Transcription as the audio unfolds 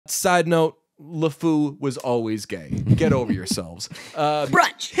Side note, LeFou was always gay. Get over yourselves.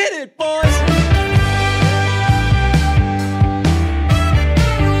 Brunch. Hit it, boys!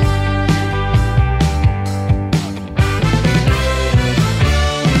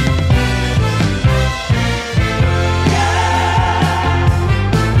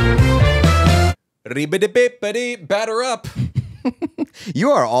 Batter up.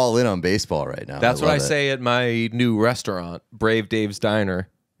 You are all in on baseball right now. That's what I love it. say at my new restaurant, Brave Dave's Diner.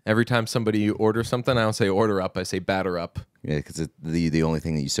 Every time somebody orders something, I don't say order up, I say batter up. Yeah, because the only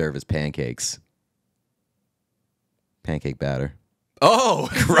thing that you serve is pancakes. Pancake batter. Oh,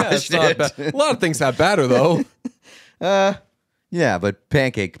 Crushed yeah, it's not it. a lot of things have batter, though. Yeah, but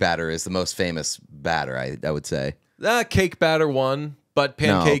pancake batter is the most famous batter, I would say. Cake batter one, but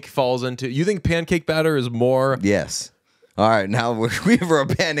pancake falls into... You think pancake batter is more... Yes. All right, now we're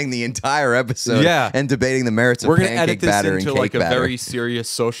abandoning the entire episode and debating the merits of We're gonna pancake edit this batter into and cake like a batter. very serious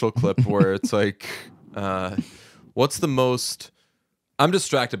social clip where it's like, what's the most... I'm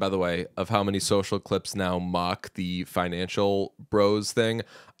distracted, by the way, of how many social clips now mock the financial bros thing.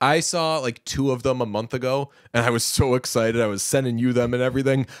 I saw like 2 of them a month ago, and I was so excited. I was sending you them and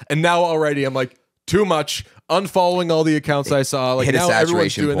everything. And now already I'm like, too much. Unfollowing all the accounts I saw. Like Hit a now everyone's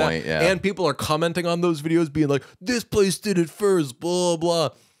saturation doing point, that. yeah. And people are commenting on those videos being like, this place did it first, blah,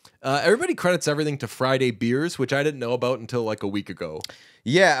 blah. Everybody credits everything to Friday beers, which I didn't know about until like a week ago.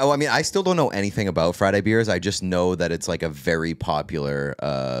 Yeah, oh, I mean, I still don't know anything about Friday beers. I just know that it's like a very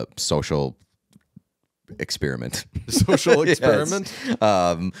popular social experiment. Social experiment?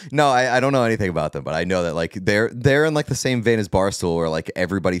 No, I don't know anything about them, but I know that like they're in like the same vein as Barstool, where like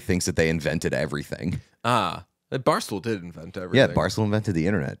everybody thinks that they invented everything. Barstool did invent everything. Yeah, Barstool invented the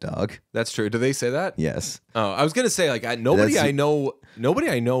internet, dog. That's true. Do they say that? Yes. Oh, I was gonna say like nobody I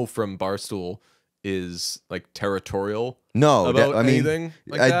know from Barstool is like territorial. No, about I mean, anything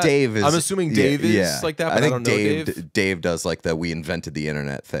like that. Dave is. I'm assuming Dave is like that, but I think don't know Dave. Dave does like the we invented the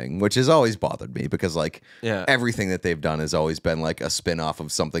internet thing, which has always bothered me because like everything that they've done has always been like a spin-off of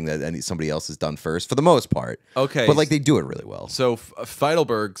something that somebody else has done first for the most part. Okay, but like they do it really well. So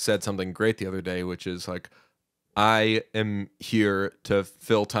Feidelberg said something great the other day, which is like, I am here to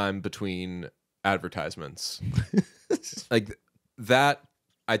fill time between advertisements. Like that,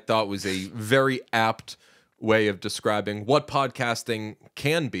 I thought was a very apt way of describing what podcasting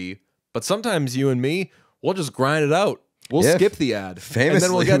can be. But sometimes you and me, we'll just grind it out. We'll skip the ad. And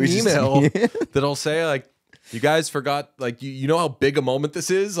then we'll get an email that'll say like, you guys forgot, like, you know how big a moment this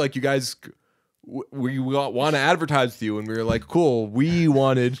is? Like, you guys... We want to advertise with you. And we were like, cool, we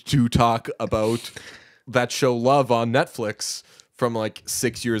wanted to talk about that show Love on Netflix from like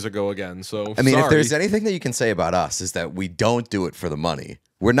 6 years ago again. So I mean, sorry. if there's anything that you can say about us is that we don't do it for the money.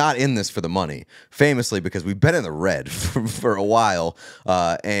 We're not in this for the money, famously because we've been in the red for a while.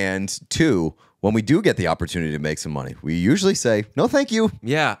 And 2, when we do get the opportunity to make some money, we usually say, no, thank you.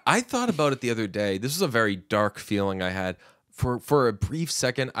 Yeah, I thought about it the other day. This is a very dark feeling I had. For a brief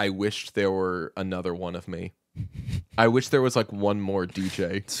second, I wished there were another one of me. I wish there was like one more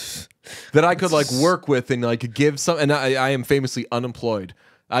DJ that I could like work with and like give some. And I am famously unemployed.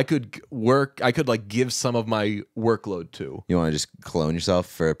 I could work. I could like give some of my workload to. You want to just clone yourself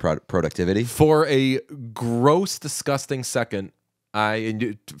for productivity? For a gross, disgusting second,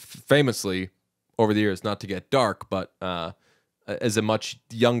 I famously over the years, not to get dark, but as a much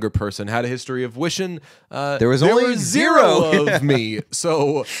younger person, had a history of wishing there was only zero of me.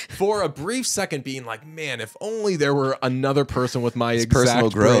 So for a brief second being like, man, if only there were another person with my exact personal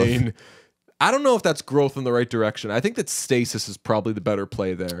growth. brain. I don't know if that's growth in the right direction. I think that stasis is probably the better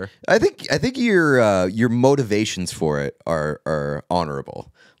play there. I think your motivations for it are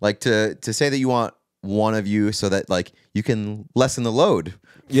honorable. Like to say that you want one of you so that like you can lessen the load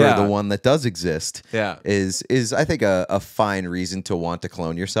for the one that does exist. Yeah, is I think a fine reason to want to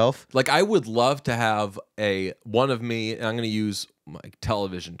clone yourself. Like I would love to have one of me, and I'm going to use like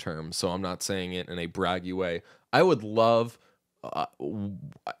television terms, so I'm not saying it in a braggy way. I would love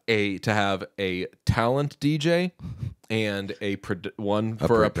to have a talent DJ and one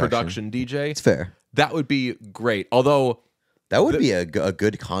for a production DJ. It's fair. That would be great. Although that would be a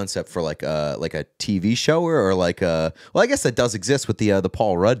good concept for like a TV show or like a, well, I guess that does exist with the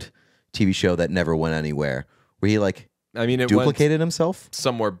Paul Rudd TV show that never went anywhere, where he like it duplicated himself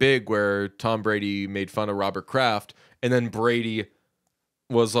somewhere big, where Tom Brady made fun of Robert Kraft, and then Brady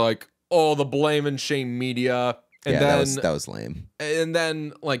was like, "Oh, the blame and shame media." And then that was lame. And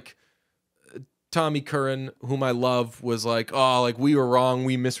then like Tommy Curran, whom I love, was like, "Oh, like we were wrong,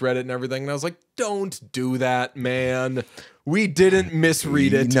 we misread it and everything." And I was like, "Don't do that, man. We didn't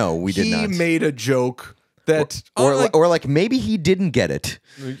misread it. No, we did not. He made a joke that or like maybe he didn't get it.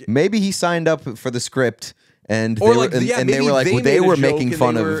 Maybe he signed up for the script and they were, and they were like they were making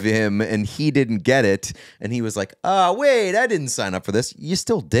fun of him and he didn't get it and he was like, "Oh, wait, I didn't sign up for this." You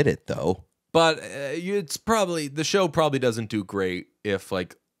still did it though. But it's probably the show probably doesn't do great if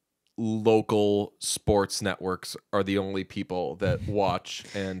like local sports networks are the only people that watch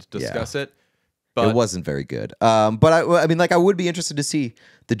and discuss it. But it wasn't very good. But I mean, like, I would be interested to see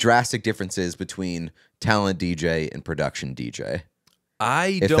the drastic differences between talent DJ and production DJ.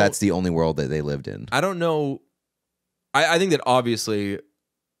 If that's the only world that they lived in. I don't know. I think that obviously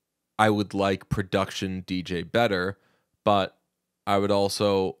I would like production DJ better, but that would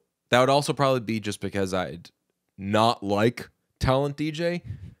also probably be just because I'd not like talent DJ.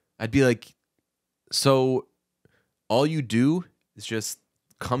 I'd be like, so all you do is just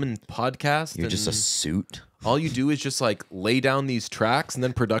come and podcast. You're just a suit. All you do is just like lay down these tracks and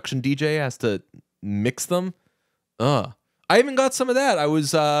then production DJ has to mix them. I even got some of that. I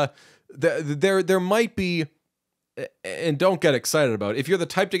was there might be, and don't get excited about it. If you're the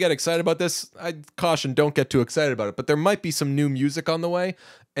type to get excited about this, I caution, don't get too excited about it. But there might be some new music on the way.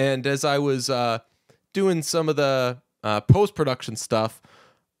 And as I was doing some of the post-production stuff,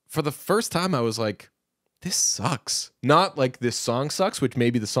 for the first time I was like, this sucks. Not like this song sucks, which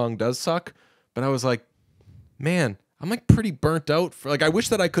maybe the song does suck, but I was like, man, I'm like pretty burnt out. I wish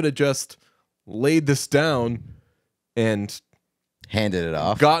that I could have just laid this down and handed it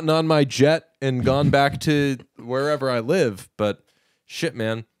off, gotten on my jet and gone back to wherever I live. But shit,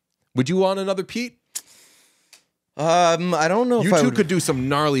 man. Would you want another Pete? I don't know. You two could do some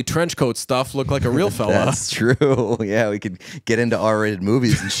gnarly trench coat stuff. Look like a real fella. That's true. Yeah, we could get into R-rated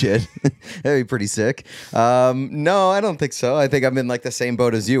movies and shit. That'd be pretty sick. No, I don't think so. I think I'm in like the same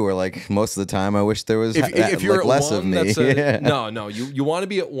boat as you. Where like most of the time, I wish there was if you're like, less one, of me. No. You want to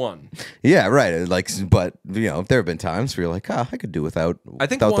be at 1. Yeah, right. Like, but you know, there have been times where you're like, I could do without. I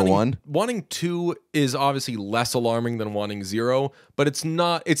think without the 1. Wanting 2 is obviously less alarming than wanting 0, but it's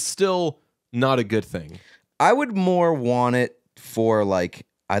not. It's still not a good thing. I would more want it for like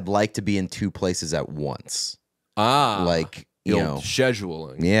I'd like to be in 2 places at once. Like you know,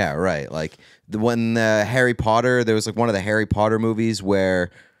 scheduling. Yeah, right. Like when Harry Potter, there was like one of the Harry Potter movies where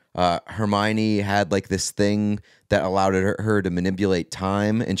Hermione had like this thing that allowed her to manipulate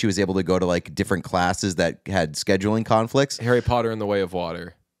time, and she was able to go to like different classes that had scheduling conflicts. Harry Potter and the Way of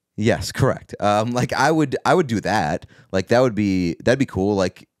Water. Yes, correct. Like I would do that. Like that'd be cool.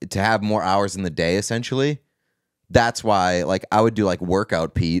 Like to have more hours in the day, essentially. That's why, like, I would do like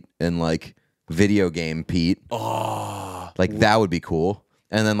workout Pete and like video game Pete. Like that would be cool.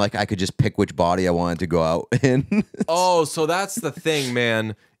 And then like I could just pick which body I wanted to go out in. So that's the thing,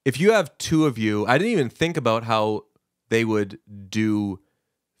 man. If you have 2 of you, I didn't even think about how they would do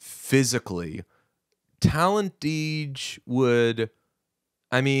physically. Talent Deej would,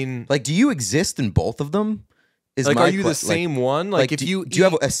 I mean, like, do you exist in both of them? Like, are you the same one? Like, if do you you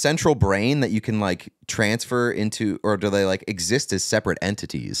have a central brain that you can like transfer into, or do they like exist as separate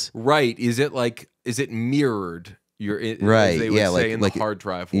entities? Right? Is it mirrored? Right? As they would yeah, say in the hard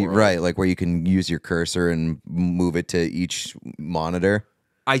drive world. Right? Like where you can use your cursor and move it to each monitor.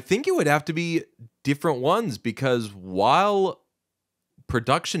 I think it would have to be different ones because while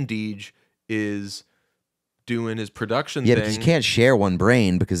production Deej is doing his production thing, because you can't share one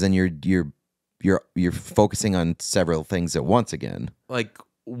brain because then you're focusing on several things at once again. Like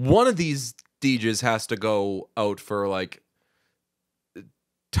one of these DJs has to go out for like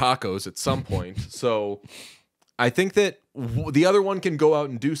tacos at some point. So I think that the other one can go out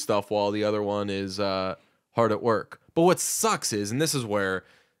and do stuff while the other one is hard at work. But what sucks is, and this is where,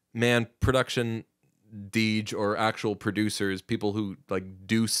 man, production Deej or actual producers, people who like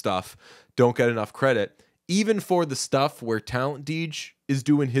do stuff, don't get enough credit. Even for the stuff where talent Deej is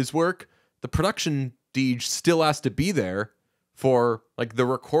doing his work, the production Deej still has to be there for like the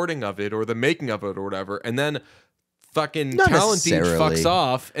recording of it or the making of it or whatever. And then fucking talent Deej fucks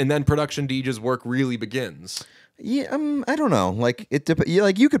off and then production Deej's work really begins. Yeah, I don't know. Like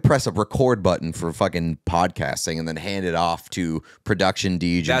you could press a record button for fucking podcasting and then hand it off to production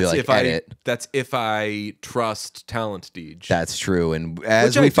Deej and be like, edit. That's if I trust talent Deej. That's true. And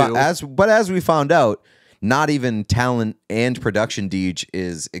as we found out, not even talent and production Deej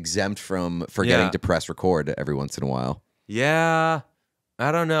is exempt from forgetting to press record every once in a while. Yeah,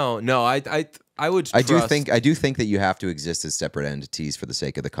 I don't know. No, I would. Trust. I do think that you have to exist as separate entities for the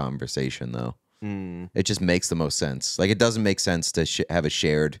sake of the conversation, though. It just makes the most sense. Like it doesn't make sense to have a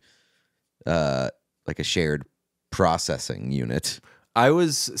shared, like a shared processing unit. I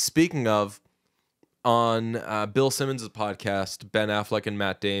was speaking of. on Bill Simmons' podcast, Ben Affleck and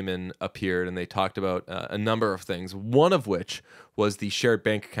Matt Damon appeared, and they talked about a number of things. One of which was the shared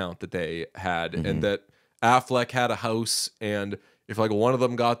bank account that they had, and that Affleck had a house, and if like one of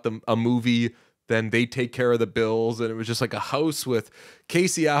them got a movie, then they take care of the bills, and it was just like a house with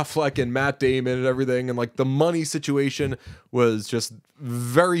Casey Affleck and Matt Damon and everything, and like the money situation was just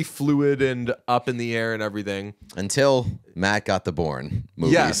very fluid and up in the air and everything. Until Matt got the Bourne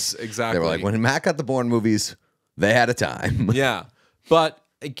movies. Yes, exactly. They were like, when Matt got the Bourne movies, they had a time. Yeah, but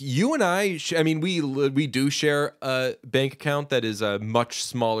like, you and I mean, we do share a bank account that is a much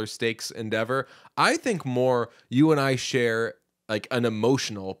smaller stakes endeavor. I think more you and I share like an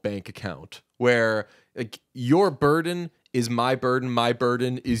emotional bank account where like your burden is my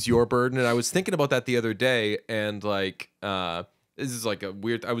burden is your burden. And I was thinking about that the other day, and like this is like a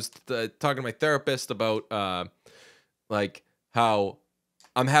weird, I was talking to my therapist about like how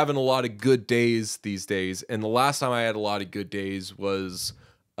I'm having a lot of good days these days, and the last time I had a lot of good days was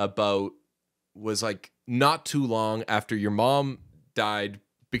like not too long after your mom died,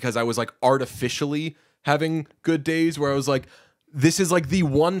 because I was like artificially having good days where I was like, this is like the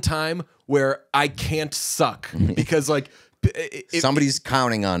one time where I can't suck, because like somebody's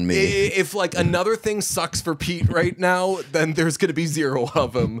counting on me. If like another thing sucks for Pete right now, then there's gonna be 0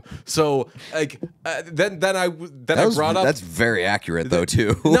 of them. So like then I brought up, that's very accurate though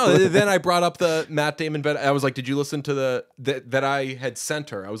too. No, then I brought up the Matt Damon. But I was like, did you listen to that I had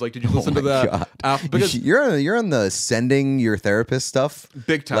sent her? I was like, did you listen to the because you're on the sending your therapist stuff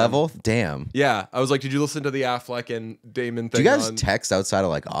big time level? Damn. Yeah, I was like, did you listen to the Affleck and Damon thing? Do you guys text outside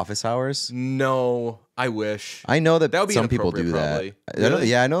of like office hours? No. I wish. I know that would be some people do probably. that. Really?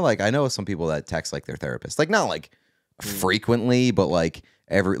 Yeah, I know some people that text like their therapist. Like not like frequently, but like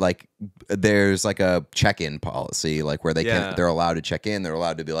there's like a check-in policy, like where they're allowed to check in. They're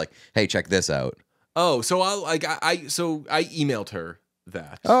allowed to be like, hey, check this out. Oh, so I emailed her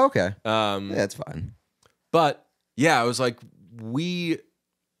that. Oh, okay. Yeah, that's fine. But yeah, I was like,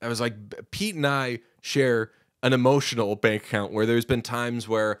 Pete and I share an emotional bank account where there's been times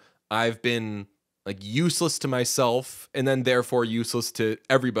where I've been like useless to myself and then therefore useless to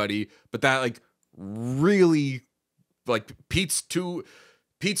everybody, but that like really like Pete's too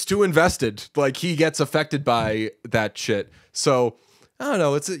invested, like he gets affected by that shit. So I don't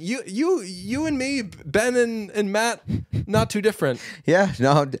know, it's you and me, Ben and Matt, not too different. Yeah,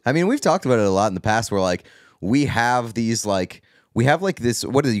 no, I mean, we've talked about it a lot in the past where like we have this, what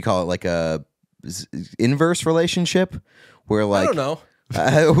do you call it, like a inverse relationship where like, I don't know.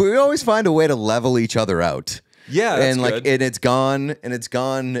 We always find a way to level each other out. Yeah, that's and like good. and it's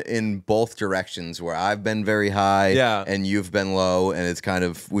gone in both directions where I've been very high, and you've been low, and it's kind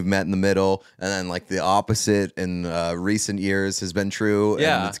of we've met in the middle, and then like the opposite in recent years has been true,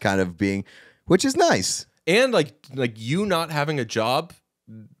 and it's kind of being, which is nice. And like you not having a job,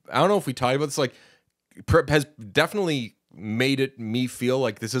 I don't know if we talked about this, like has definitely made me feel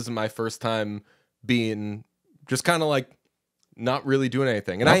like this isn't my first time being just kind of like not really doing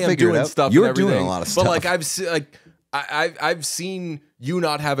anything, and I am doing stuff. You're and everything, doing a lot of stuff, but like I've seen you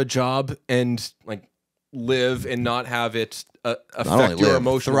not have a job and like live and not have it affect your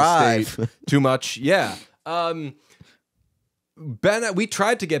emotional state too much. Yeah. We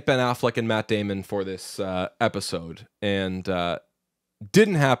tried to get Ben Affleck and Matt Damon for this episode, and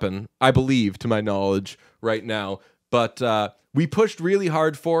didn't happen, I believe, to my knowledge right now. But we pushed really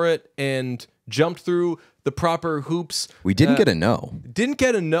hard for it and jumped through the proper hoops. We didn't get a no. Didn't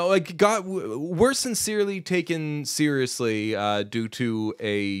get a no. Like we're sincerely taken seriously due to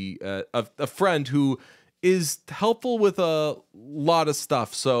a friend who is helpful with a lot of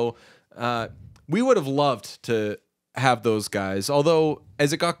stuff. So we would have loved to have those guys. Although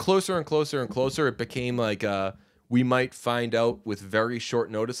as it got closer and closer and closer, it became like we might find out with very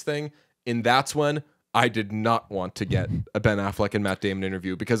short notice thing. And that's when I did not want to get a Ben Affleck and Matt Damon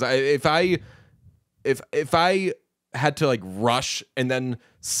interview, because if I had to like rush and then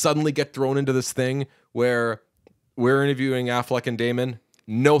suddenly get thrown into this thing where we're interviewing Affleck and Damon,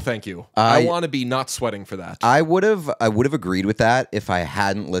 no, thank you. I want to be not sweating for that. I would have agreed with that if I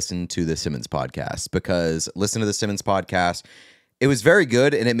hadn't listened to the Simmons podcast, because listen to the Simmons podcast. It was very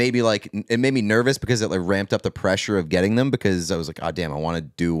good, and it made me nervous because it like ramped up the pressure of getting them, because I was like, oh damn, I want to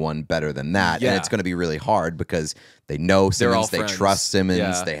do one better than that. And it's going to be really hard because they know Simmons, they trust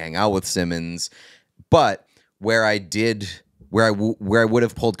Simmons, they hang out with Simmons. But where I would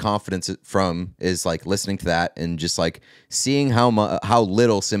have pulled confidence from is like listening to that and just like seeing how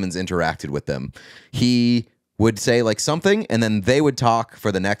little Simmons interacted with them. He would say like something, and then they would talk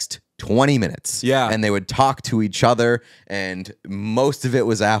for the next 20 minutes. Yeah. And they would talk to each other, and most of it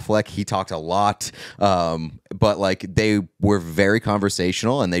was Affleck. He talked a lot. But like they were very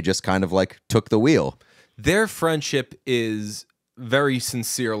conversational, and they just kind of like took the wheel. Their friendship is very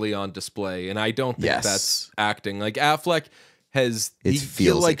sincerely on display, and I don't think that's acting. Like Affleck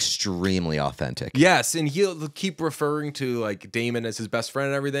feels like extremely authentic. Yes, and he'll keep referring to like Damon as his best friend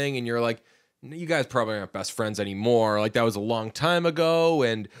and everything, and you're like, you guys probably aren't best friends anymore. Like that was a long time ago,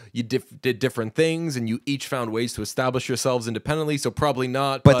 and you did different things, and you each found ways to establish yourselves independently. So probably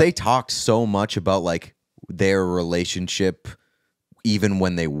not. But they talked so much about like their relationship, even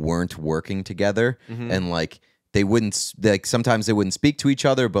when they weren't working together, and like they wouldn't like sometimes they wouldn't speak to each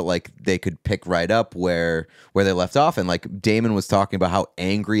other, but like they could pick right up where they left off. And like Damon was talking about how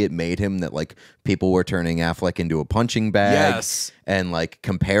angry it made him that like people were turning Affleck into a punching bag. Yes. And like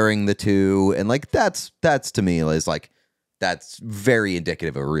comparing the two, and like that's to me is like that's very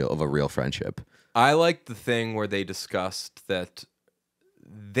indicative of a real friendship. I like the thing where they discussed that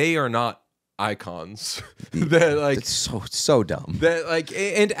they are not icons. That like it's so dumb. That like,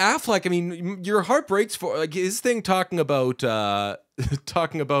 and Affleck, I mean, your heart breaks for like his thing talking about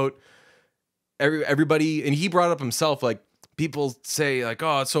everybody, and he brought up himself, like people say like,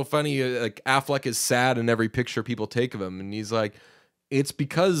 oh, it's so funny, like Affleck is sad in every picture people take of him, and he's like, it's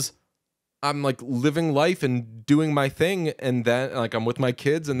because I'm like living life and doing my thing, and then like I'm with my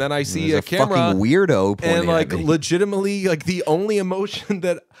kids, and then I see a camera, fucking weirdo, and like legitimately, like the only emotion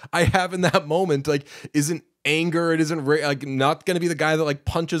that I have in that moment, like, isn't anger. It isn't like not gonna be the guy that like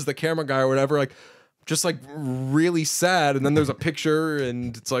punches the camera guy or whatever. Like, just like really sad. And then there's a picture,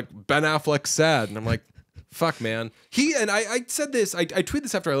 and it's like Ben Affleck sad, and I'm like, fuck, man. I said this. I tweeted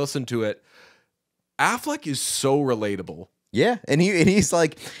this after I listened to it. Affleck is so relatable. Yeah, and he's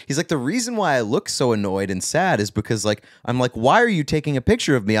like the reason why I look so annoyed and sad is because like I'm like, why are you taking a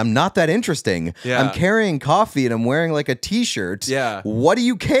picture of me? I'm not that interesting. Yeah. I'm carrying coffee and I'm wearing like a t-shirt. Yeah. What do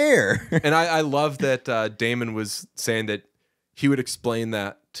you care? And I love that Damon was saying that he would explain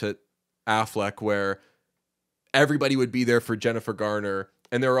that to Affleck, where everybody would be there for Jennifer Garner,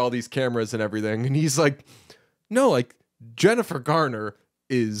 and there were all these cameras and everything, and he's like, no, like Jennifer Garner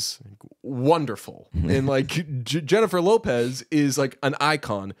is wonderful, and like Jennifer Lopez is like an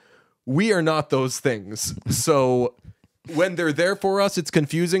icon. We are not those things. So when they're there for us, it's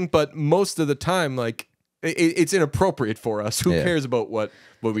confusing, but most of the time, like it's inappropriate for us. Who cares about what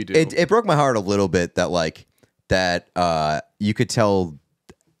we do? It broke my heart a little bit that you could tell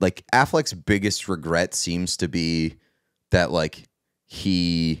like Affleck's biggest regret seems to be that like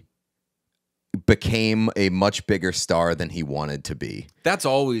he became a much bigger star than he wanted to be. That's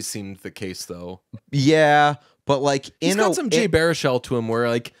always seemed the case, though. Yeah, but like he's got some Jay Baruchel to him, where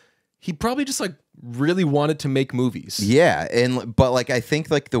like he probably just like really wanted to make movies. Yeah, but like I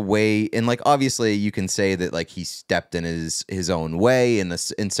think like the way, and like obviously you can say that like he stepped in his own way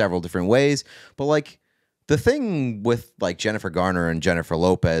in several different ways, but like the thing with like Jennifer Garner and Jennifer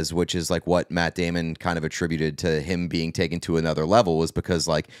Lopez, which is like what Matt Damon kind of attributed to him being taken to another level, was because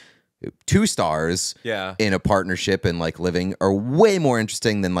like two stars in a partnership and like living are way more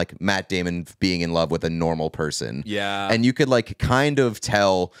interesting than like Matt Damon being in love with a normal person. Yeah. And you could like kind of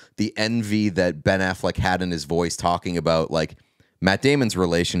tell the envy that Ben Affleck had in his voice talking about like Matt Damon's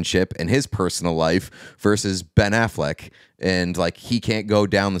relationship and his personal life versus Ben Affleck. And like he can't go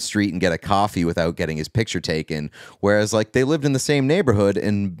down the street and get a coffee without getting his picture taken. Whereas like they lived in the same neighborhood,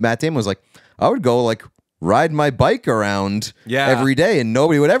 and Matt Damon was like, I would go like ride my bike around every day, and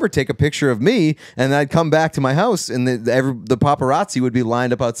nobody would ever take a picture of me, and I'd come back to my house, and the paparazzi would be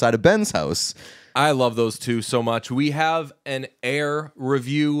lined up outside of Ben's house. I love those two so much. We have an Air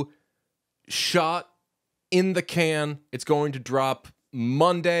review shot in the can. It's going to drop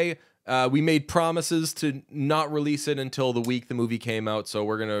Monday. We made promises to not release it until the week the movie came out, so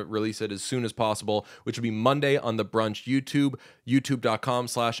we're going to release it as soon as possible, which will be Monday on the Brunch YouTube,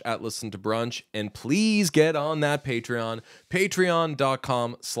 youtube.com/@listentobrunch, and please get on that Patreon,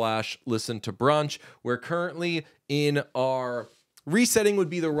 patreon.com/listentobrunch. We're currently in our resetting would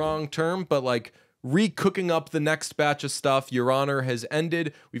be the wrong term, but like recooking up the next batch of stuff. Your Honor has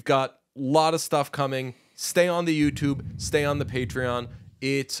ended. We've got a lot of stuff coming. Stay on the YouTube, stay on the Patreon.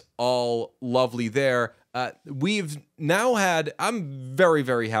 It's all lovely there. We've now had, I'm very,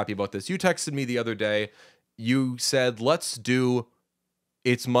 very happy about this. You texted me the other day. You said, let's do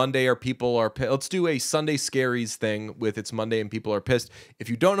It's Monday or people are pissed. Let's do a Sunday Scaries thing with It's Monday and people are pissed. If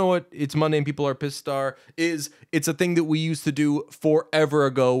you don't know what It's Monday and people are pissed it's a thing that we used to do forever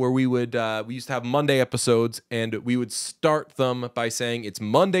ago where we used to have Monday episodes and we would start them by saying it's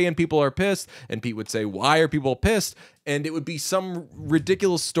Monday and people are pissed, and Pete would say, why are people pissed? And it would be some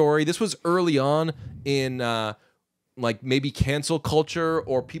ridiculous story. This was early on in like maybe cancel culture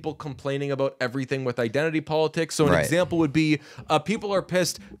or people complaining about everything with identity politics. So an example would be people are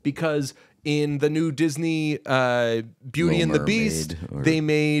pissed because in the new Disney Beauty and the Beast, they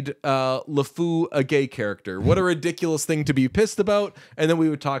made LeFou a gay character. What a ridiculous thing to be pissed about. And then we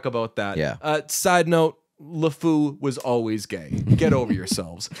would talk about that. Yeah. Side note, LeFou was always gay. Get over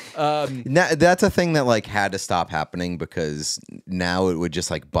yourselves. That's a thing that like had to stop happening because now it would just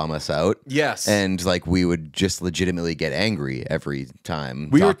like bum us out. Yes. And like we would just legitimately get angry every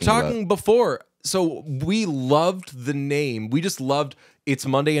time. We were talking before. So we loved the name. We just loved It's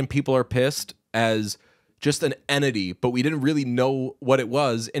Monday and People Are Pissed as just an entity, but we didn't really know what it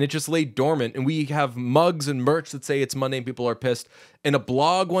was, and it just lay dormant. And we have mugs and merch that say It's Monday and People Are Pissed. And a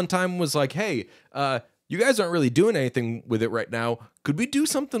blog one time was like, hey, you guys aren't really doing anything with it right now. Could we do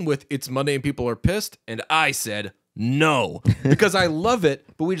something with It's Monday and People Are Pissed? And I said no, because I love it,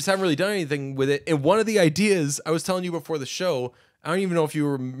 but we just haven't really done anything with it. And one of the ideas I was telling you before the show, I don't even know if you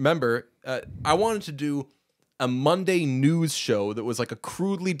remember, I wanted to do a Monday news show that was like a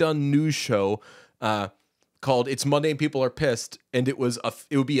crudely done news show called It's Monday and People Are Pissed. And it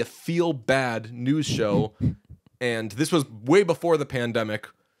would be a feel bad news show. And this was way before the pandemic.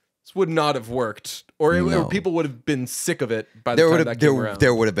 This would not have worked, or people would have been sick of it by the time that came around.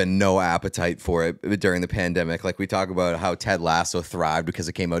 There would have been no appetite for it during the pandemic. Like we talk about how Ted Lasso thrived because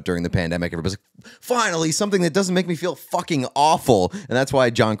it came out during the pandemic. Everybody's like, finally, something that doesn't make me feel fucking awful. And that's why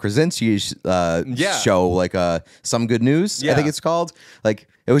John Krasinski's show, like Some Good News, I think it's called. Like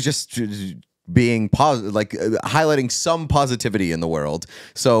it was just being positive, like highlighting some positivity in the world.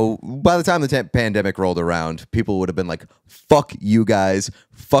 So by the time the pandemic rolled around, people would have been like, fuck you guys,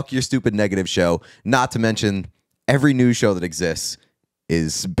 fuck your stupid negative show. Not to mention every news show that exists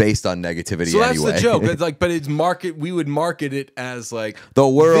is based on negativity so anyway. That's the joke. It's like, but it's we would market it as like the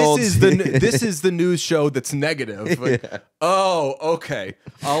world. This is the news show that's negative. Like, oh, okay.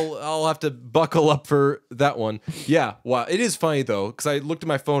 I'll have to buckle up for that one. Yeah. Wow. It is funny though, because I looked at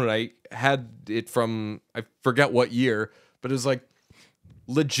my phone and I had it from I forget what year, but it was like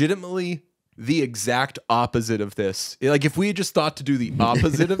legitimately the exact opposite of this. Like if we had just thought to do the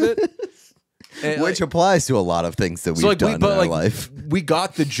opposite of it. And which applies to a lot of things that we've done in our life. We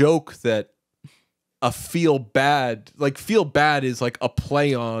got the joke that a feel bad is like a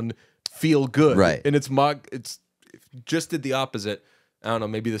play on feel good. Right. And it's just did the opposite. I don't know,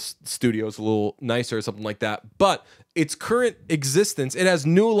 maybe the studio's a little nicer or something like that. But its current existence, it has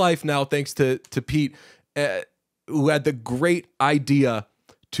new life now thanks to Pete, who had the great idea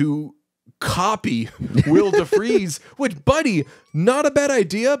to copy Will deFries, which, buddy, not a bad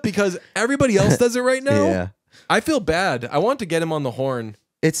idea because everybody else does it right now. Yeah. I feel bad. I want to get him on the horn.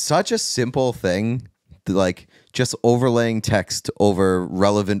 It's such a simple thing, like just overlaying text over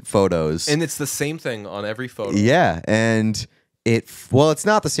relevant photos. And it's the same thing on every photo. Yeah, and it's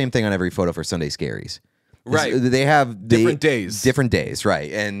not the same thing on every photo for Sunday Scaries. Right. They have different days. Different days,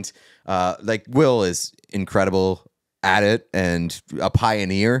 right. And like Will is incredible at it and a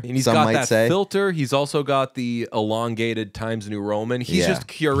pioneer, and he's some got might that say. Filter. He's also got the elongated Times New Roman. He's just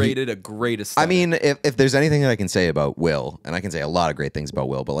curated a great aesthetic. I mean, if there's anything that I can say about Will, and I can say a lot of great things about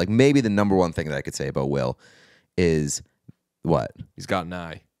Will, but like maybe the number one thing that I could say about Will is what? He's got an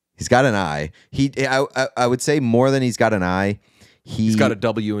eye. He's got an eye. I would say more than he's got an eye. He's got a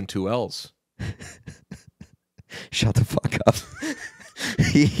W and two L's. Shut the fuck up.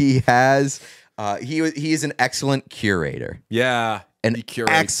 He has. He is an excellent curator. Yeah, an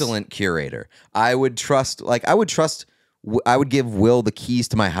excellent curator. I would give Will the keys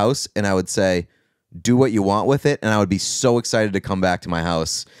to my house, and I would say, do what you want with it, and I would be so excited to come back to my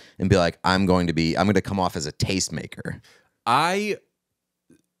house and be like, I'm going to come off as a tastemaker. I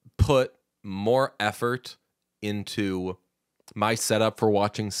put more effort into my setup for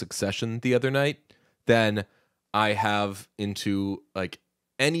watching Succession the other night than I have into like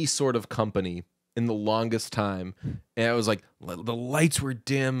any sort of company in the longest time. And I was like, the lights were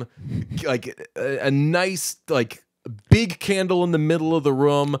dim, like a nice like big candle in the middle of the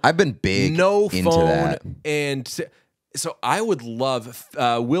room. I've been big no into phone that. And so I would love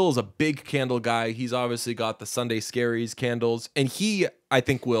Will is a big candle guy. He's obviously got the Sunday Scaries candles, and I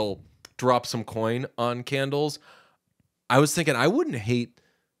think will drop some coin on candles. I was thinking I wouldn't hate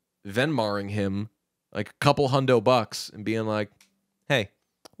Venmaring him like a couple $100 and being like, hey,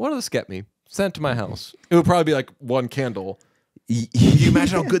 what does this get me? Send it to my house. It would probably be like one candle. Can you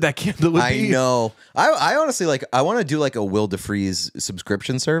imagine how good that candle would be? I know. I honestly like. I want to do like a Will deFries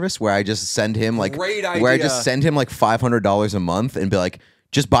subscription service where I just send him like Great idea. where I just send him like $500 a month and be like,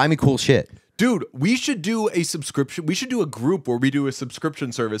 just buy me cool shit. Dude, we should do a subscription. We should do a group where we do a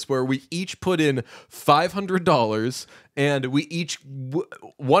subscription service where we each put in $500 and we each,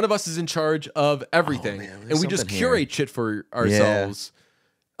 one of us is in charge of everything. And we just curate shit for ourselves.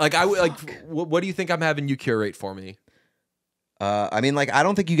 Like, what do you think I'm having you curate for me? I mean, like, I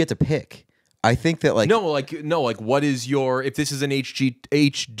don't think you get to pick. I think that like no, what is your, if this is an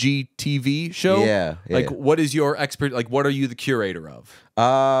HGTV show? What is your expert? Like, what are you the curator of?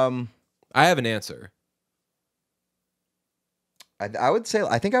 I have an answer. I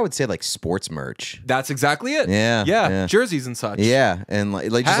think I would say like sports merch. That's exactly it. Yeah. Jerseys and such. Yeah, and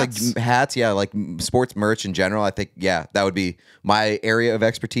like hats. just like hats. Yeah, like sports merch in general. I think that would be my area of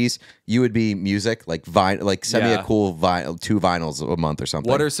expertise. You would be music, like like send me a cool 2 vinyls a month or something.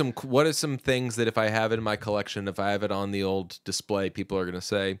 What are some things that if I have it in my collection, if I have it on the old display, people are gonna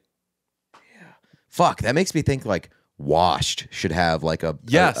say, yeah, fuck. That makes me think like Washed should have like a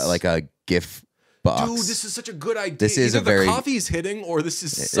gift box. Dude, this is such a good idea. This is Either the coffee's hitting, or this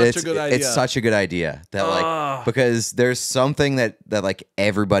is such a good idea. It's such a good idea that like because there's something that like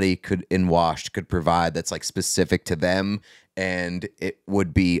everybody could in Washed could provide that's like specific to them, and it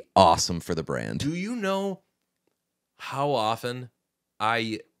would be awesome for the brand. Do you know how often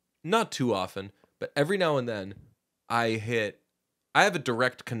not too often, but every now and then I have a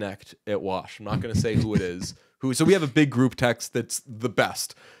direct connect at Wash. I'm not going to say who it is. So we have a big group text that's the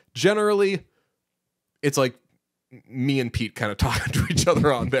best. Generally, it's like me and Pete kind of talking to each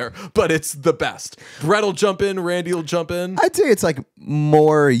other on there, but it's the best. Brett will jump in, Randy will jump in. I'd say it's like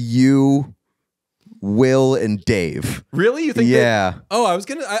more you, Will, and Dave. Really? You think? Yeah.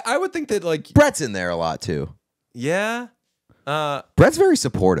 I would think that like Brett's in there a lot too. Yeah. Brett's very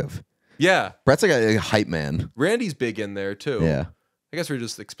supportive. Yeah. Brett's like a hype man. Randy's big in there too. Yeah. I guess we're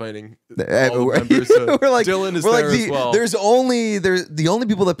just explaining all we're, the members. we're like, Dylan is we're there like as well. The only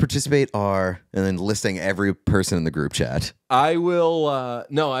people that participate are, and then listing every person in the group chat. I will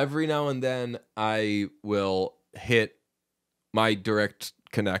every now and then I will hit my direct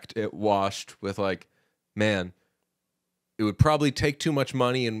connect at Washed with like, man, it would probably take too much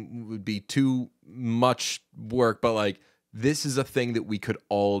money and would be too much work, but like this is a thing that we could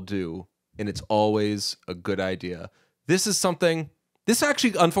all do, and it's always a good idea. This is something. This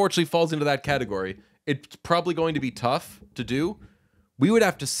actually, unfortunately, falls into that category. It's probably going to be tough to do. We would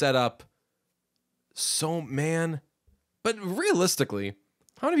have to set up but realistically,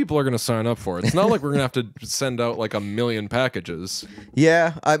 how many people are going to sign up for it? It's not like we're going to have to send out like 1 million packages.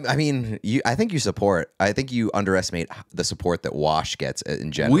 Yeah, I mean, I think you support. I think you underestimate the support that Wash gets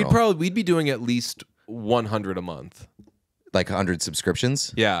in general. We'd be doing at least 100 a month. Like 100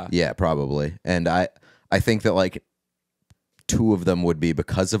 subscriptions? Yeah. Yeah, probably. And I think that like 2 of them would be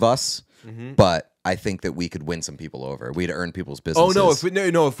because of us, but I think that we could win some people over. We'd earn people's businesses. Oh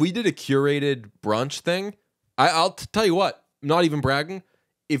no! If we did a curated brunch thing, I'll tell you what. I'm not even bragging.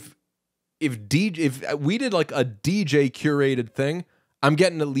 If we did like a DJ curated thing, I'm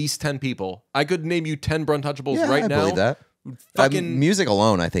getting at least 10 people. I could name you 10 Bruntouchables right now. I believe that. Music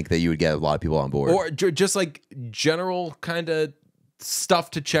alone, I think that you would get a lot of people on board. Or just like general kind of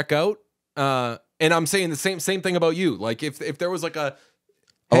stuff to check out. And I'm saying the same thing about you. Like if there was like a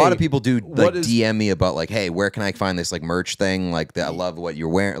lot of people do like DM me about like, hey, where can I find this like merch thing? Like I love what you're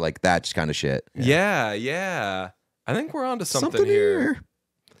wearing, like that kind of shit. Yeah. I think we're onto something here.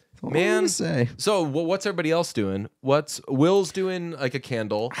 Man, so what's everybody else doing? Will's doing like a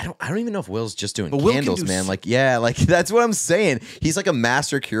candle. I don't even know if Will's just doing candles, man. Like that's what I'm saying. He's like a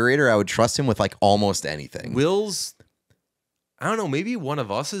master curator. I would trust him with like almost anything. Will's, I don't know, maybe one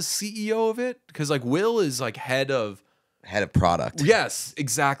of us is CEO of it, because like Will is like head of product. Yes,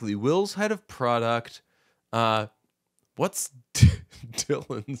 exactly. Will's head of product. What's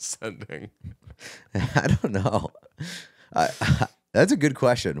Dylan sending? I don't know. That's a good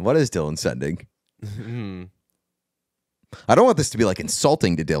question. What is Dylan sending? I don't want this to be like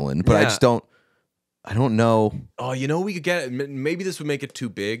insulting to Dylan, but I don't know. Oh, we could get it. Maybe this would make it too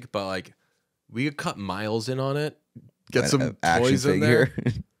big, but like we could cut Miles in on it. Get some toys in there.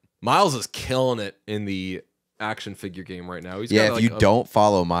 Miles is killing it in the action figure game right now. If you don't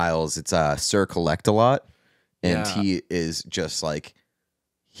follow Miles, it's Sir Collect a Lot, and he is just like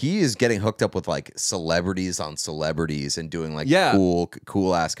he is getting hooked up with like celebrities on celebrities and doing like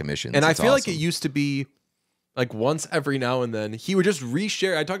cool ass commissions. And I feel like it used to be like once every now and then he would just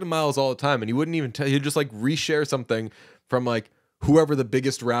reshare. I talk to Miles all the time, and he wouldn't even he'd just like reshare something from like whoever the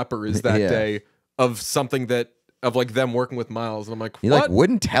biggest rapper is that Yeah. day of something of like them working with Miles. And I'm like, He what? like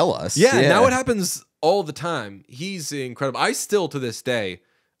wouldn't tell us. Yeah, now it happens all the time. He's incredible. I still to this day,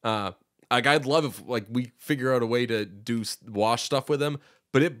 like I'd love if like we figure out a way to do wash stuff with him,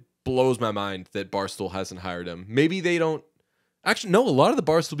 but it blows my mind that Barstool hasn't hired him. Maybe they don't. Actually, no. A lot of the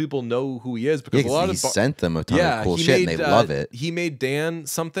Barstool people know who he is because a lot he of sent them a ton of cool shit, and they love it. He made Dan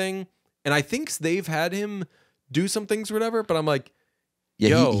something, and I think they've had him do some things or whatever. But I'm like,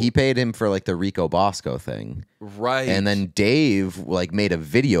 yeah, he paid him for like the Rico Bosco thing, right? And then Dave like made a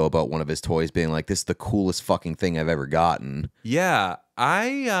video about one of his toys, being like, "This is the coolest fucking thing I've ever gotten." Yeah,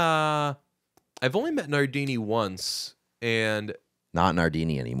 I've only met Nardini once, and not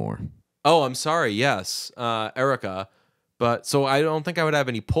Nardini anymore. Oh, I'm sorry. Yes, Erica. But so I don't think I would have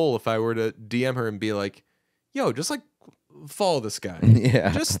any pull if I were to DM her and be like, "Yo, just like follow this guy,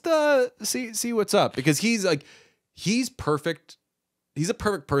 Yeah, just see what's up," because he's perfect. He's a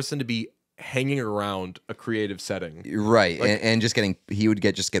perfect person to be hanging around a creative setting, right? Like, and he would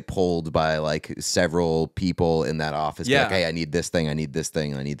get pulled by like several people in that office. Yeah. Be like, hey, I need this thing. I need this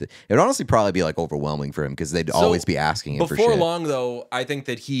thing. I need this. It would honestly probably be like overwhelming for him because they'd always be asking him for shit. Before long, though, I think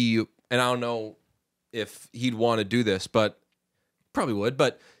that and I don't know if he'd want to do this, but probably would.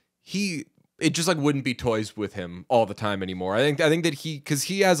 But it just like wouldn't be toys with him all the time anymore. I think that because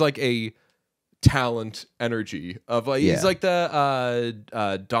he has like a talent energy of like he's like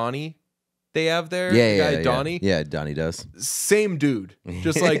the Donnie they have there. Yeah, Donnie. Yeah, Donnie does. Same dude.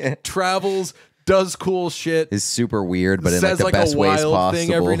 Just like travels, does cool shit. Is super weird, but in says like the best a ways wild possible.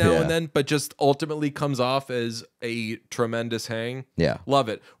 thing every now and then, but just ultimately comes off as a tremendous hang. Yeah. Love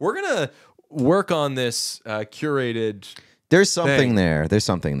it. We're gonna work on this curated. There's something thing. there. There's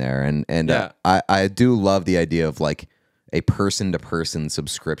something there, and Yeah. I do love the idea of like a person to person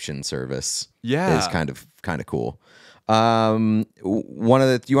subscription service. Yeah, is kind of cool. You want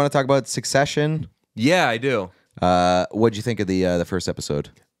to talk about Succession? Yeah, I do. What'd you think of the first episode?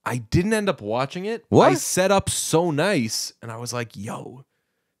 I didn't end up watching it. What? I set up so nice, and I was like, "Yo,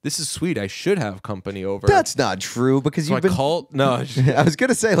 this is sweet. I should have company over." That's not true because so you've been. No, I was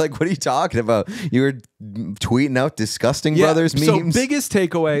gonna say, like, what are you talking about? You were tweeting out disgusting brothers memes. So biggest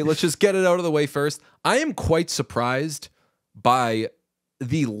takeaway. Let's just get it out of the way first. I am quite surprised by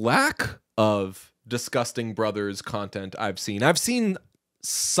the lack of disgusting brothers content I've seen. I've seen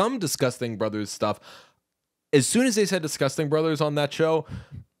some disgusting brothers stuff. As soon as they said disgusting brothers on that show,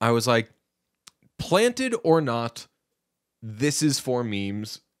 I was like, planted or not, this is for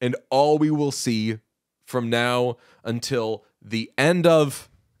memes, and all we will see from now until the end of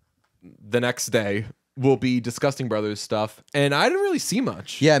the next day will be disgusting brothers stuff, and I didn't really see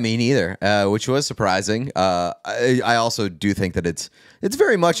much. Yeah, me neither, which was surprising. I also do think that it's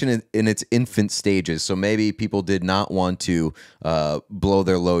very much in its infant stages, so maybe people did not want to blow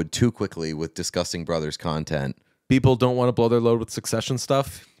their load too quickly with disgusting brothers content. People don't want to blow their load with Succession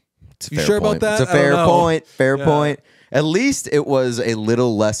stuff. It's You sure about that? It's a I don't fair know. point. Fair Yeah. point. At least it was a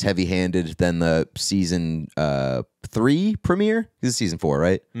little less heavy-handed than the season 3 premiere. This is season 4,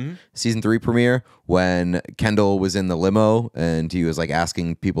 right? Mm-hmm. Season 3 premiere when Kendall was in the limo and he was like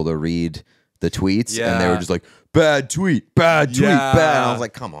asking people to read the tweets, and they were Yeah. just like, bad tweet, bad, Yeah. bad. And I was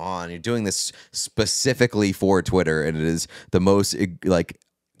like, come on, you're doing this specifically for Twitter, and it is the most like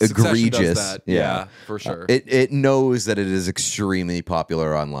Succession does egregious. that. Yeah, for sure. It knows that it is extremely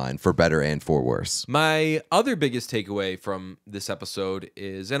popular online, for better and for worse. My other biggest takeaway from this episode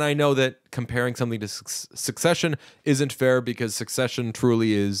is, and I know that comparing something to Succession isn't fair because Succession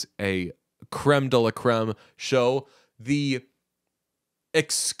truly is a creme de la creme show. The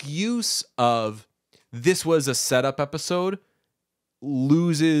excuse of this was a setup episode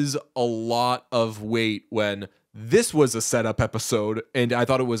loses a lot of weight when this was a setup episode, and I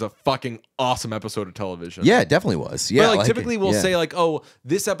thought it was a fucking awesome episode of television. Yeah, it definitely was. Yeah, But like typically we'll yeah. say like, oh,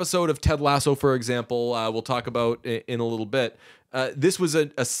 this episode of Ted Lasso, for example, we'll talk about in a little bit. This was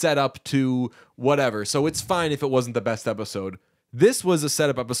a setup to whatever, so it's fine if it wasn't the best episode. This was a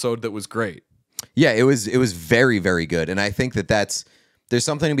setup episode that was great. Yeah, it was very, very good. And I think there's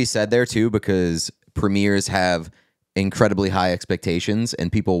something to be said there too, because premieres have incredibly high expectations and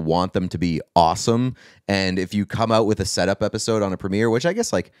people want them to be awesome. And if you come out with a setup episode on a premiere, which I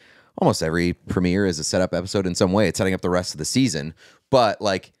guess like almost every premiere is a setup episode in some way, it's setting up the rest of the season. But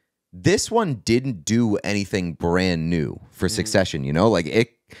like this one didn't do anything brand new for Succession, you know? Like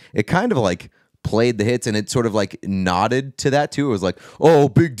it kind of like played the hits, and it sort of like nodded to that too. It was like, oh,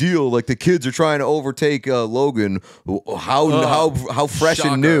 big deal, like the kids are trying to overtake Logan. How fresh shocker.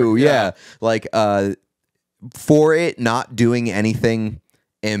 and new. Yeah. Like for it not doing anything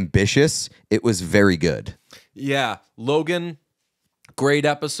ambitious, it was very good. Yeah, Logan, Great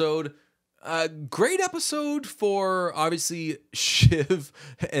episode. Great episode for obviously Shiv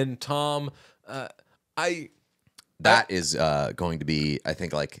and Tom. That is going to be, I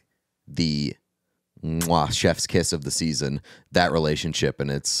think, like the chef's kiss of the season. That relationship and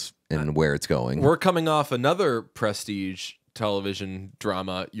where it's going. We're coming off another prestige television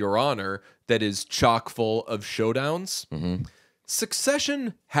drama, Your Honor, that is chock full of showdowns. Mm-hmm.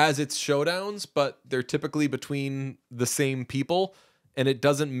 Succession has its showdowns, but they're typically between the same people, and it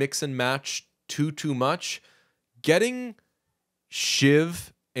doesn't mix and match too much. Getting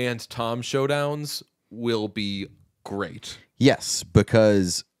Shiv and Tom showdowns will be great. Yes,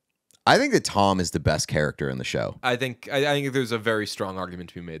 because I think that Tom is the best character in the show. I think there's a very strong argument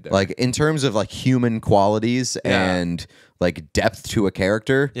to be made there. Like in terms of like human qualities and like depth to a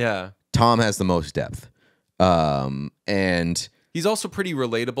character. Yeah. Tom has the most depth. And he's also pretty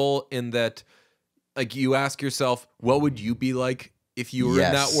relatable in that, like, you ask yourself, what would you be like if you were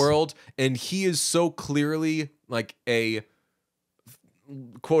in that world? And he is so clearly like a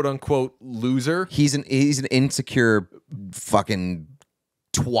quote unquote loser. He's an insecure fucking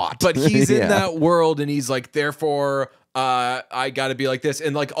twat. But he's in that world and he's like, therefore, I gotta be like this.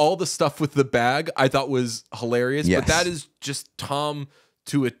 And like all the stuff with the bag I thought was hilarious. Yes. But that is just Tom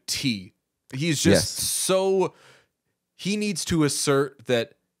to a T. He's just so, he needs to assert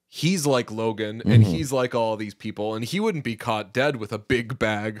that he's like Logan and he's like all these people, and he wouldn't be caught dead with a big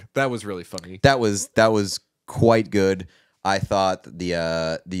bag. That was really funny. That was quite good. I thought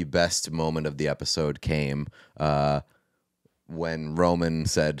the best moment of the episode came when Roman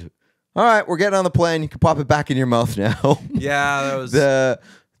said, "All right, we're getting on the plane. You can pop it back in your mouth now." Yeah, that was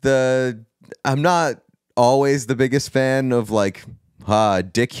the I'm not always the biggest fan of like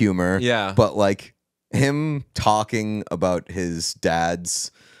dick humor. Yeah. But like him talking about his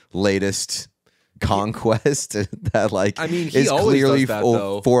dad's latest conquest that like I mean, he is always clearly does that,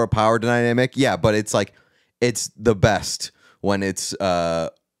 though. for a power dynamic. Yeah, but it's like it's the best when it's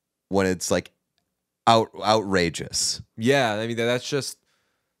like outrageous. Yeah, I mean, that's just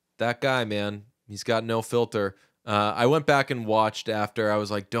that guy, man. He's got no filter. I went back and watched after. I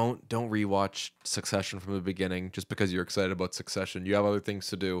was like, don't rewatch Succession from the beginning just because you're excited about Succession. You have other things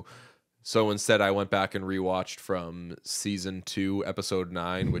to do. So instead, I went back and rewatched from season 2, episode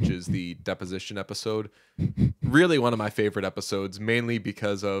 9, which is the deposition episode. Really one of my favorite episodes, mainly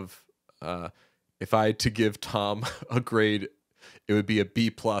because of if I had to give Tom a grade, it would be a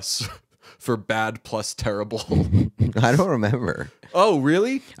B+ for bad plus terrible. I don't remember. Oh,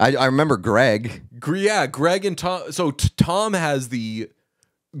 really? I remember Greg. Yeah, Greg and Tom. So Tom has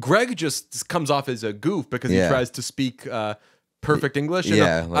Greg just comes off as a goof because he tries to speak perfect English. And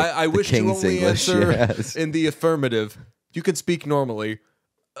yeah, like I wish you only English, answer in the affirmative. You can speak normally.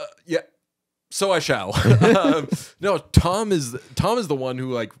 Yeah, so I shall. No, Tom is the one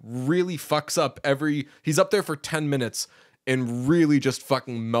who like really fucks up he's up there for 10 minutes and really just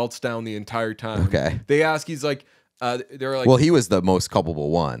fucking melts down the entire time. Okay. They ask, he's like, they're like, well, he was the most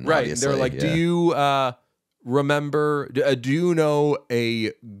culpable one, right? Obviously. They're like, do you remember? Do you know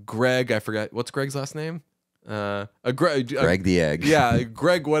a Greg? I forgot what's Greg's last name. Greg the Egg. Yeah,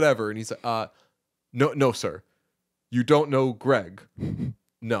 Greg whatever. And he's no, sir, you don't know Greg.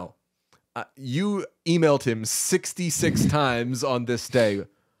 No, you emailed him 66 times on this day.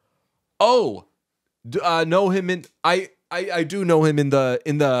 Oh, know him in I do know him in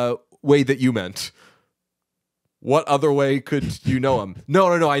the way that you meant. What other way could you know him?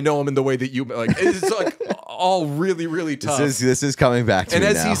 No, I know him in the way that you like. It's like all really, really tough. This is coming back to me. And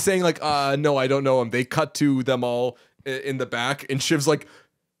as now. he's saying like, no, I don't know him. They cut to them all in the back, and Shiv's like,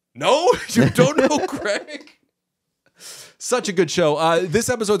 no, you don't know Greg. Such a good show. This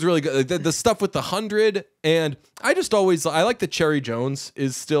episode's really good. The stuff with the 100, and I like that Cherry Jones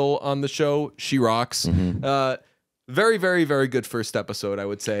is still on the show. She rocks. Very, very, very good first episode, I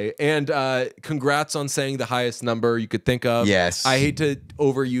would say. And congrats on saying the highest number you could think of. Yes. I hate to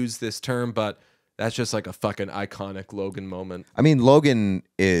overuse this term, but that's just like a fucking iconic Logan moment. I mean, Logan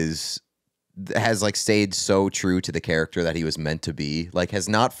has like stayed so true to the character that he was meant to be. Like, has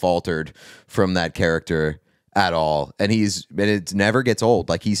not faltered from that character at all. And it never gets old.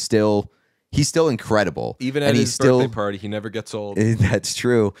 Like, he's still incredible. Even at his birthday party, he never gets old. That's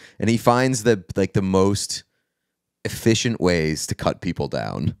true. And he finds the most efficient ways to cut people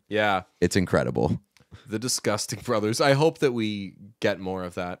down. Yeah. It's incredible. The Disgusting Brothers. I hope that we get more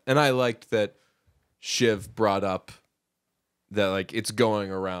of that. And I liked that Shiv brought up that like it's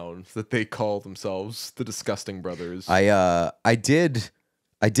going around that they call themselves the Disgusting Brothers. I did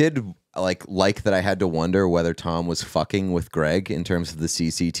like that I had to wonder whether Tom was fucking with Greg in terms of the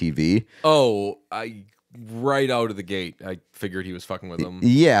CCTV. Oh, I right out of the gate, I figured he was fucking with him.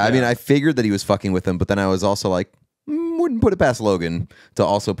 Yeah, I mean, I figured that he was fucking with him, but then I was also like, wouldn't put it past Logan to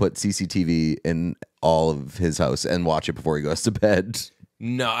also put CCTV in all of his house and watch it before he goes to bed.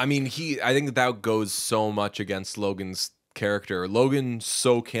 No, I mean, I think that goes so much against Logan's character. Logan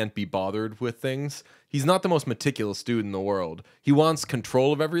so can't be bothered with things. He's not the most meticulous dude in the world. He wants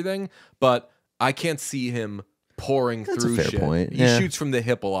control of everything, but I can't see him pouring through a fair shit. point. He Yeah. shoots from the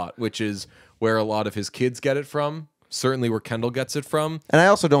hip a lot, which is where a lot of his kids get it from. Certainly where Kendall gets it from. And I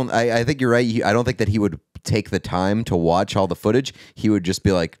also don't, I think you're right. I don't think that he would take the time to watch all the footage. He would just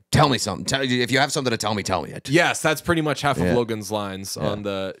be like, tell me something. If you have something to tell me it. Yes, that's pretty much half of Logan's lines on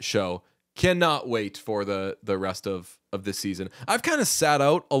the show. Cannot wait for the rest of this season. I've kind of sat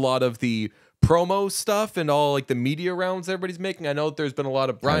out a lot of the promo stuff and all like the media rounds everybody's making. I know that there's been a lot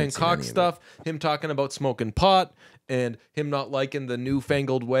of Brian Cox stuff, him talking about smoking pot and him not liking the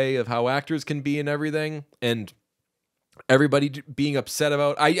newfangled way of how actors can be and everything. And everybody being upset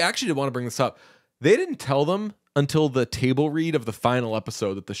about. I actually did want to bring this up. They didn't tell them until the table read of the final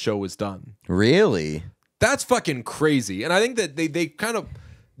episode that the show was done. Really? That's fucking crazy. And I think that they kind of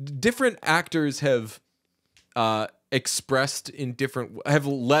different actors have expressed in different have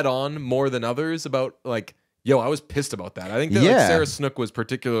let on more than others about like, yo, I was pissed about that. I think that like, Sarah Snook was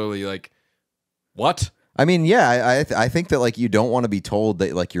particularly like, what? I mean, yeah, I think that like you don't want to be told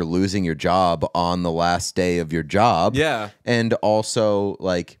that like you're losing your job on the last day of your job. Yeah. And also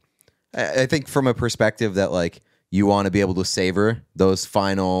like I think from a perspective that like you want to be able to savor the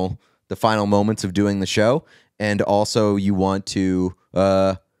final moments of doing the show, and also you want to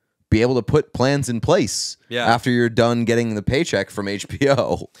be able to put plans in place after you're done getting the paycheck from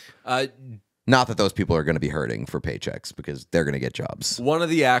HBO. Not that those people are going to be hurting for paychecks because they're going to get jobs. One of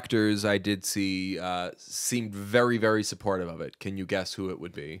the actors I did see seemed very, very supportive of it. Can you guess who it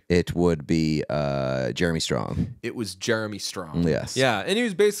would be? It would be Jeremy Strong. It was Jeremy Strong. Yes. Yeah, and he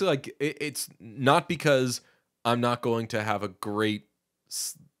was basically like, it's not because I'm not going to have a great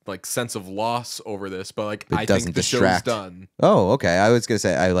like sense of loss over this, but like I think the show's done. Oh, okay. I was going to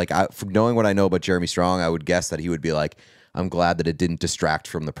say, from knowing what I know about Jeremy Strong, I would guess that he would be like, I'm glad that it didn't distract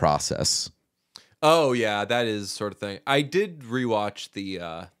from the process. Oh yeah, that is sort of thing. I did rewatch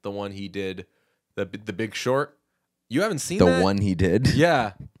the one he did, the Big Short. You haven't seen that? The one he did?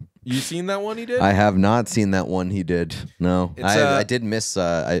 Yeah. You seen that one he did? I have not seen that one he did. No. I did miss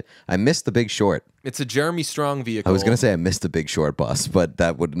I missed The Big Short. It's a Jeremy Strong vehicle. I was going to say I missed The Big Short bus, but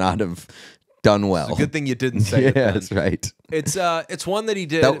that would not have done well. It's a good thing you didn't say it. Yeah, that's right. It's one that he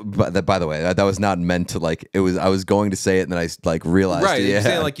did. By the way, that was not meant to like. It was. I was going to say it, and then I like realized. Right, you're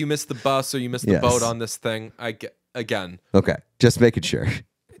saying like you missed the bus or you missed the boat on this thing. I get again. Okay, just making sure.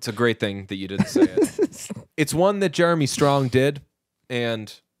 It's a great thing that you didn't say it. It's one that Jeremy Strong did,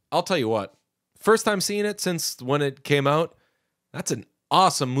 and I'll tell you what. First time seeing it since when it came out. That's an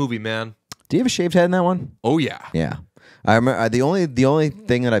awesome movie, man. Do you have a shaved head in that one? Oh yeah. Yeah. I remember the only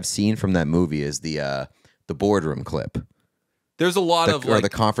thing that I've seen from that movie is the boardroom clip. There's a lot of or the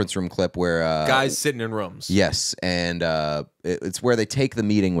conference room clip where guys sitting in rooms. Yes, and it's where they take the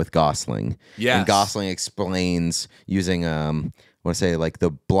meeting with Gosling. Yes. And Gosling explains using I want to say like the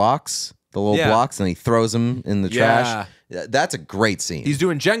blocks, the little blocks, and he throws them in the trash. That's a great scene. He's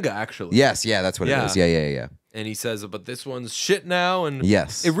doing Jenga actually. Yes, yeah, that's what it is. Yeah. And he says, but this one's shit now. And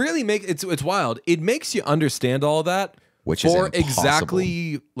yes, it really makes it's wild. It makes you understand all that. Which for is impossible.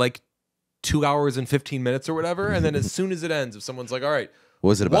 Exactly like 2 hours and 15 minutes or whatever. And then as soon as it ends, if someone's like, all right, what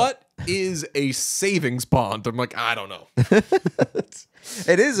was it about? What is a savings bond? I'm like, I don't know.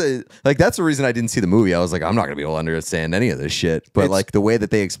 It is that's the reason I didn't see the movie. I was like, I'm not gonna be able to understand any of this shit. But like the way that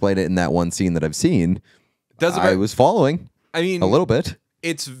they explain it in that one scene that I've seen, I was following. I mean, a little bit.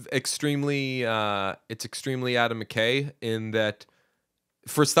 It's extremely Adam McKay in that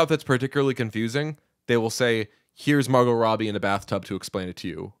for stuff that's particularly confusing, they will say, here's Margot Robbie in a bathtub to explain it to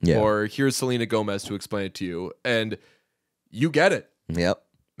you. Yeah. Or here's Selena Gomez to explain it to you. And you get it. Yep.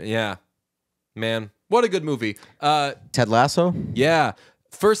 Yeah. Man, what a good movie. Ted Lasso? Yeah.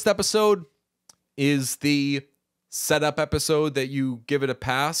 First episode is the setup episode that you give it a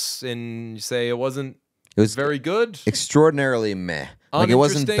pass and you say it was very good. Extraordinarily meh. Like it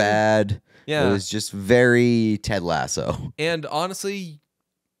wasn't bad. Yeah. It was just very Ted Lasso. And honestly,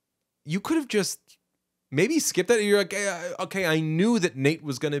 you could have just maybe skipped that. You're like, okay, I knew that Nate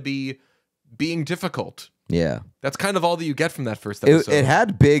was going to be being difficult. Yeah. That's kind of all that you get from that first episode. It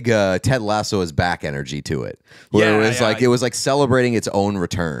had big Ted Lasso is back energy to it. Where it was like celebrating its own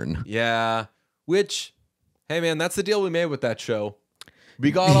return. Yeah. Which, hey man, that's the deal we made with that show.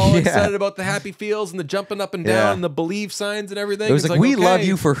 We got all excited about the happy feels and the jumping up and down and the believe signs and everything. It was like, we love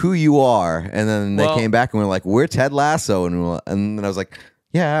you for who you are. And then they came back and were like, we're Ted Lasso. And then I was like,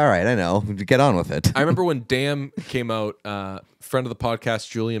 yeah, all right, I know. Get on with it. I remember when Damn came out, friend of the podcast,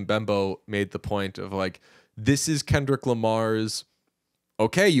 Julian Bembo, made the point of like, this is Kendrick Lamar's,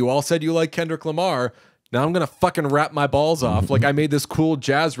 okay, you all said you like Kendrick Lamar. Now I'm going to fucking rap my balls off. Like, I made this cool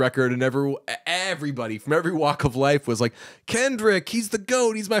jazz record and everybody from every walk of life was like, Kendrick, he's the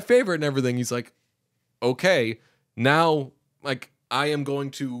GOAT. He's my favorite and everything. He's like, okay, now, like, I am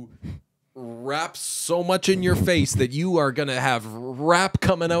going to rap so much in your face that you are going to have rap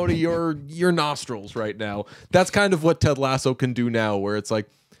coming out of your nostrils right now. That's kind of what Ted Lasso can do now, where it's like,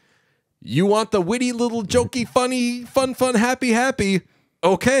 you want the witty little jokey, funny, fun, happy.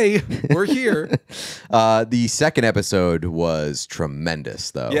 Okay, we're here. The second episode was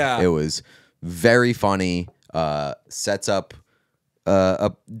tremendous, though. Yeah. It was very funny. Sets up,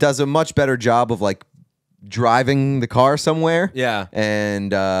 does a much better job of like driving the car somewhere. Yeah.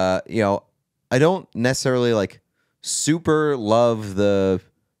 And, you know, I don't necessarily like super love the,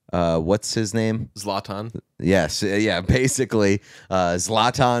 what's his name? Zlatan. Yes. Yeah. Basically,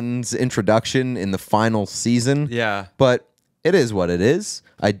 Zlatan's introduction in the final season. Yeah. But it is what it is.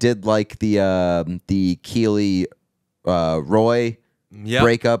 I did like the Keely Roy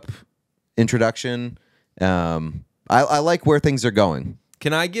breakup introduction. I like where things are going.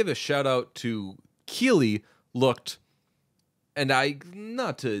 Can I give a shout out to Keely? Looked, and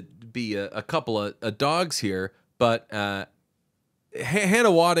not to be a couple of dogs here, but Hannah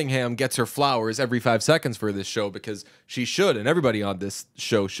Waddingham gets her flowers every 5 seconds for this show because she should, and everybody on this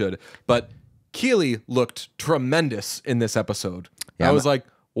show should. But Keely looked tremendous in this episode. Yeah, I was like,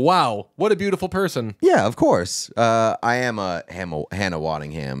 wow, what a beautiful person. Yeah, of course. I am a Hannah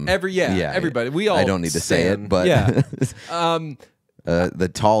Waddingham. Everybody. We all. I don't need to say it, but yeah.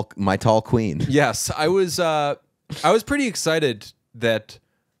 my tall queen. Yes, I was pretty excited that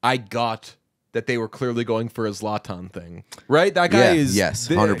I got that they were clearly going for a Zlatan thing, right? That guy is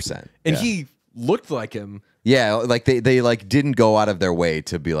 100%, and he looked like him. Yeah, like they like didn't go out of their way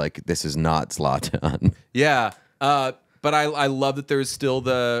to be like, this is not Zlatan. Yeah, but I love that there's still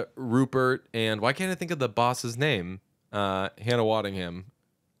the Rupert and why can't I think of the boss's name? Hannah Waddingham.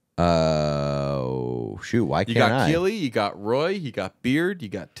 Oh shoot, why can't I? You got Keely, you got Roy, you got Beard, you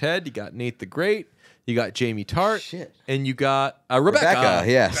got Ted, you got Nate the Great, you got Jamie Tart, and you got Rebecca.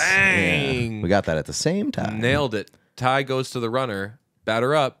 Yes, bang, yeah. We got that at the same time. Nailed it. Tie goes to the runner.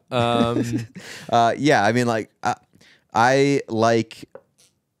 Batter up. Yeah, I mean, like, I like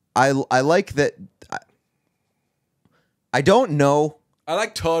that. I don't know. I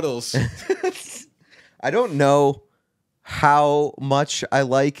like turtles. I don't know how much I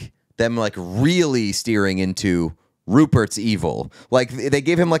like them, like, really steering into Rupert's evil. Like, they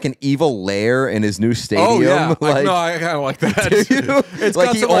gave him like an evil lair in his new stadium. Oh yeah, like, no, I kind of like that. It's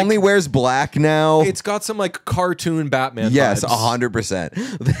like he only wears black now. It's got some like cartoon Batman. Yes, vibes.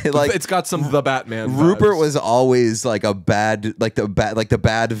 100%. Like, it's got some the Batman. Rupert vibes. was always like a bad, like the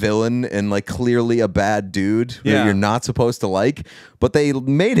bad villain and like clearly a bad dude who you're not supposed to like. But they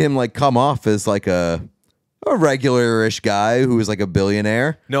made him like come off as like a regular-ish guy who was like a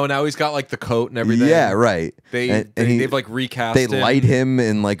billionaire. No, now he's got like the coat and everything. Yeah, right. They've like recast. They light him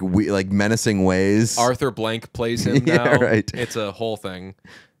in like menacing ways. Arthur Blank plays him now. Yeah, right. It's a whole thing.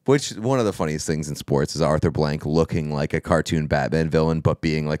 Which one of the funniest things in sports is Arthur Blank looking like a cartoon Batman villain, but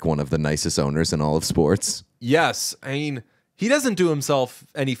being like one of the nicest owners in all of sports. Yes, I mean he doesn't do himself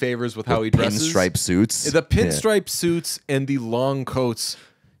any favors with how he dresses. Pinstripe suits, the pinstripe suits, and the long coats.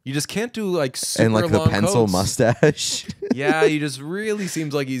 You just can't do like super and like the long pencil coats. mustache. Yeah, he just really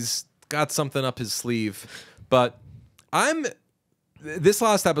seems like he's got something up his sleeve. But this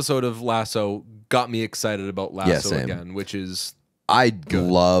last episode of Lasso got me excited about Lasso again, which is I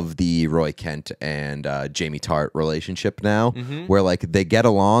love the Roy Kent and Jamie Tart relationship now, where like they get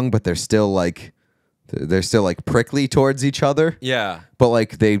along, but they're still like prickly towards each other. Yeah, but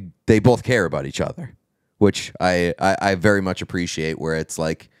like they both care about each other, which I very much appreciate. Where it's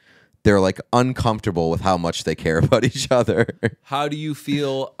like they're like uncomfortable with how much they care about each other. How do you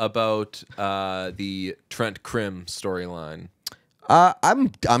feel about the Trent Krim storyline?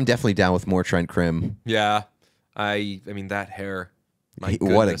 I'm definitely down with more Trent Krim. Yeah, I mean that hair.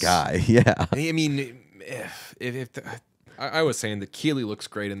 What a guy! Yeah, I mean, I was saying that Keely looks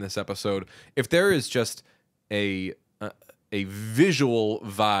great in this episode. If there is just a visual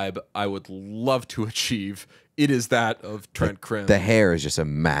vibe I would love to achieve, it is that of Trent Krim. The hair is just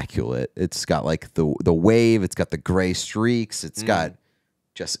immaculate. It's got like the wave. It's got the gray streaks. It's got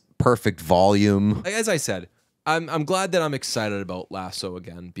just perfect volume. As I said, I'm glad that I'm excited about Lasso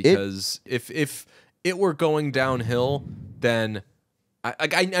again, because if it were going downhill, then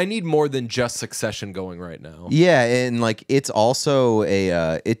I need more than just Succession going right now. Yeah, and like it's also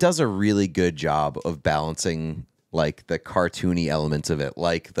it does a really good job of balancing like the cartoony elements of it,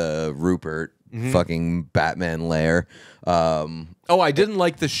 like the Rupert fucking Batman lair. Oh, I didn't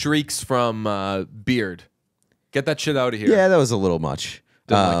like the shrieks from Beard. Get that shit out of here. Yeah, that was a little much.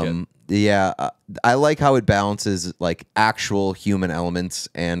 Didn't like it. Yeah, I like how it balances like actual human elements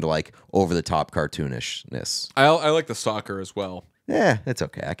and like over the top cartoonishness. I like the stalker as well. Yeah, it's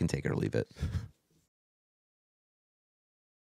okay. I can take it or leave it.